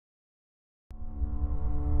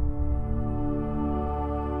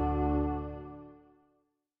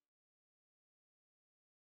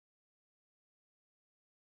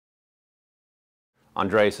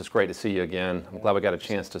Andreas, it's great to see you again. I'm glad we got a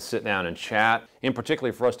chance to sit down and chat, and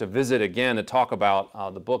particularly for us to visit again to talk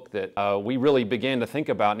about the book that we really began to think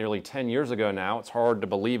about nearly 10 years ago now. It's hard to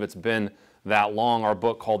believe it's been that long. Our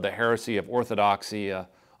book called The Heresy of Orthodoxy, a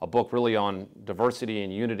book really on diversity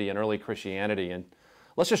and unity in early Christianity. And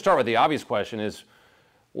let's just start with the obvious question is,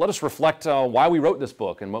 let us reflect why we wrote this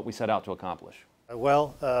book and what we set out to accomplish.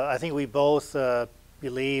 Well, I think we both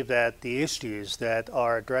believe that the issues that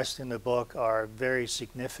are addressed in the book are very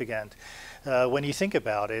significant. When you think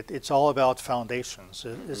about it, it's all about foundations.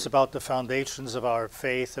 It's about the foundations of our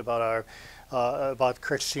faith, about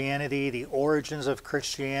Christianity, the origins of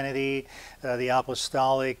Christianity, the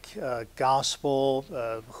apostolic gospel,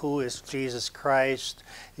 who is Jesus Christ,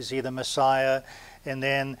 is he the Messiah, and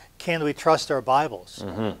then can we trust our Bibles?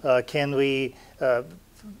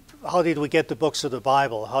 How did we get the books of the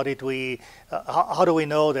Bible? How do we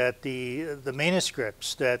know that the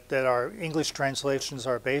manuscripts that our English translations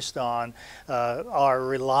are based on are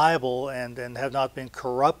reliable and have not been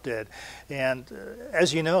corrupted? And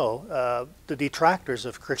as you know, the detractors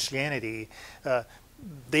of Christianity,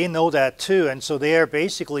 they know that too, and so they are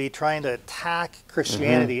basically trying to attack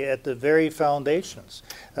Christianity at the very foundations,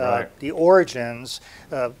 the origins.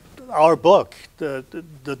 Our book,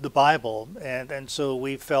 the Bible, and so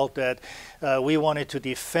we felt that we wanted to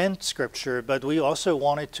defend Scripture, but we also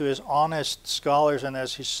wanted to, as honest scholars and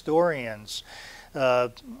as historians,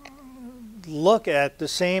 look at the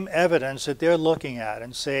same evidence that they're looking at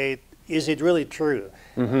and say, is it really true?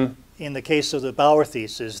 In the case of the Bauer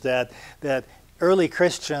thesis, that early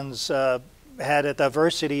Christians had a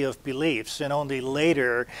diversity of beliefs, and only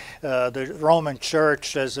later the Roman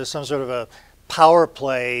Church, as some sort of a power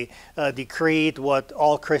play, decreed what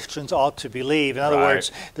all Christians ought to believe. In other words,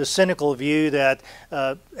 the cynical view that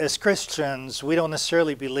as Christians we don't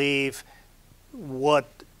necessarily believe what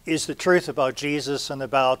is the truth about Jesus and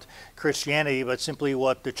about Christianity, but simply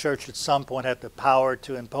what the church at some point had the power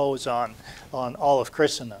to impose on all of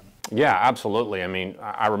Christendom. Yeah, absolutely. I mean,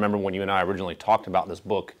 I remember when you and I originally talked about this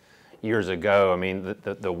book years ago. I mean,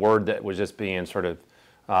 the word that was just being sort of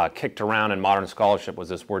kicked around in modern scholarship was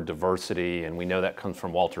this word diversity, and we know that comes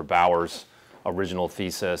from Walter Bauer's original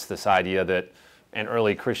thesis, this idea that in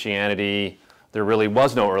early Christianity, there really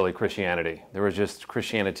was no early Christianity. There was just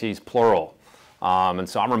Christianities, plural. And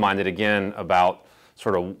so I'm reminded again about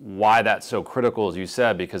sort of why that's so critical, as you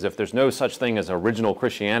said, because if there's no such thing as original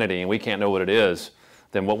Christianity and we can't know what it is,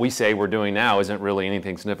 then what we say we're doing now isn't really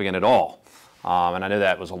anything significant at all. And I know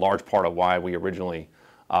that was a large part of why we originally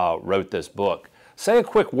wrote this book. Say a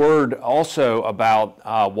quick word also about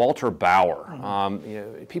Walter Bauer. You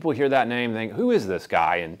know, people hear that name and think, who is this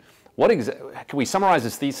guy? And can we summarize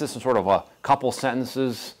his thesis in sort of a couple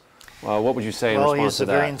sentences? What would you say in response to that? Well, he's a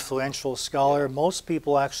very influential scholar. Most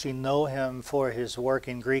people actually know him for his work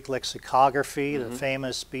in Greek lexicography, the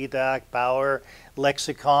famous Bedak-Bauer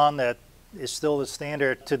lexicon that is still the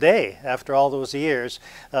standard today after all those years.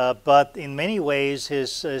 But in many ways,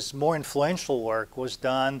 his more influential work was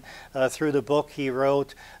done through the book he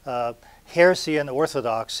wrote, Heresy and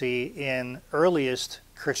Orthodoxy in Earliest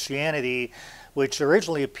Christianity, which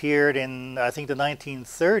originally appeared in, I think, the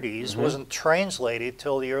 1930s, wasn't translated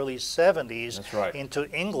till the early 70s into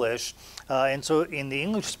English. And so in the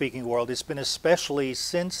English-speaking world, it's been especially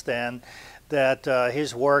since then that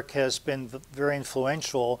his work has been very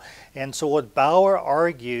influential. And so what Bauer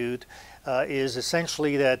argued is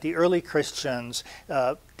essentially that the early Christians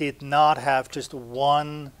did not have just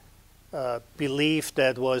one belief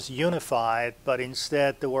that was unified, but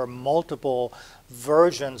instead there were multiple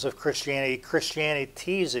versions of Christianity,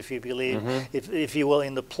 Christianities, if you believe, if you will,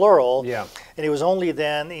 in the plural. And it was only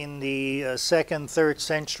then in the 2nd, 3rd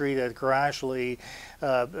century that gradually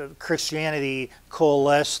Christianity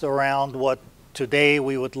coalesced around what today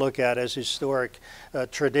we would look at as historic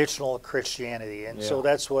traditional Christianity. And so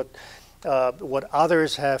that's what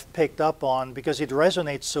others have picked up on, because it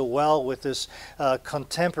resonates so well with this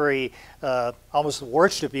contemporary, almost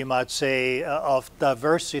worship, you might say, of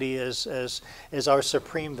diversity as our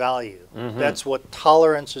supreme value. That's what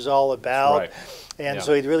tolerance is all about. And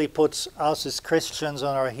so it really puts us as Christians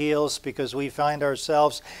on our heels, because we find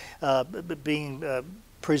ourselves being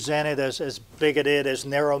presented as bigoted, as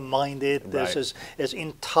narrow-minded, as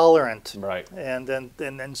intolerant.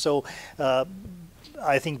 And so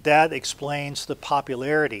I think that explains the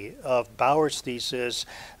popularity of Bauer's thesis,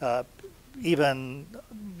 even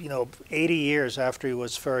 80 years after he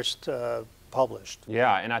was first published.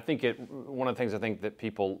 Yeah, and I think one of the things I think that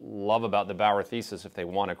people love about the Bauer thesis, if they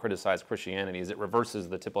want to criticize Christianity, is it reverses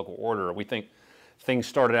the typical order. We think things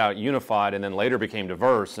started out unified and then later became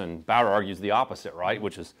diverse, and Bauer argues the opposite, right?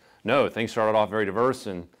 Which is, no, things started off very diverse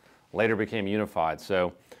and later became unified.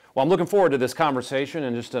 So, well, I'm looking forward to this conversation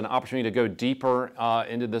and just an opportunity to go deeper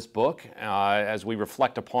into this book as we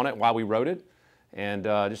reflect upon it, why we wrote it, and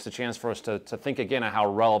just a chance for us to think again on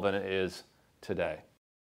how relevant it is today.